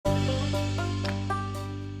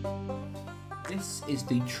This is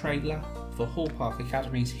the trailer for Hall Park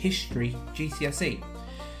Academy's History GCSE.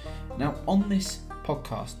 Now, on this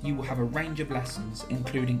podcast, you will have a range of lessons,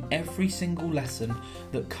 including every single lesson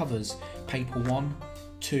that covers paper 1,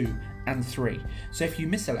 2 and 3. So if you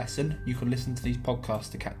miss a lesson, you can listen to these podcasts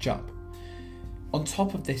to catch up. On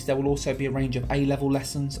top of this, there will also be a range of A-level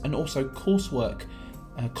lessons and also coursework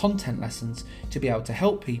content lessons to be able to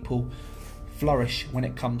help people flourish when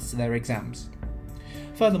it comes to their exams.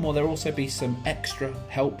 Furthermore, there will also be some extra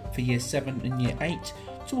help for Year 7 and Year 8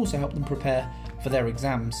 to also help them prepare for their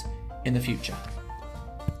exams in the future.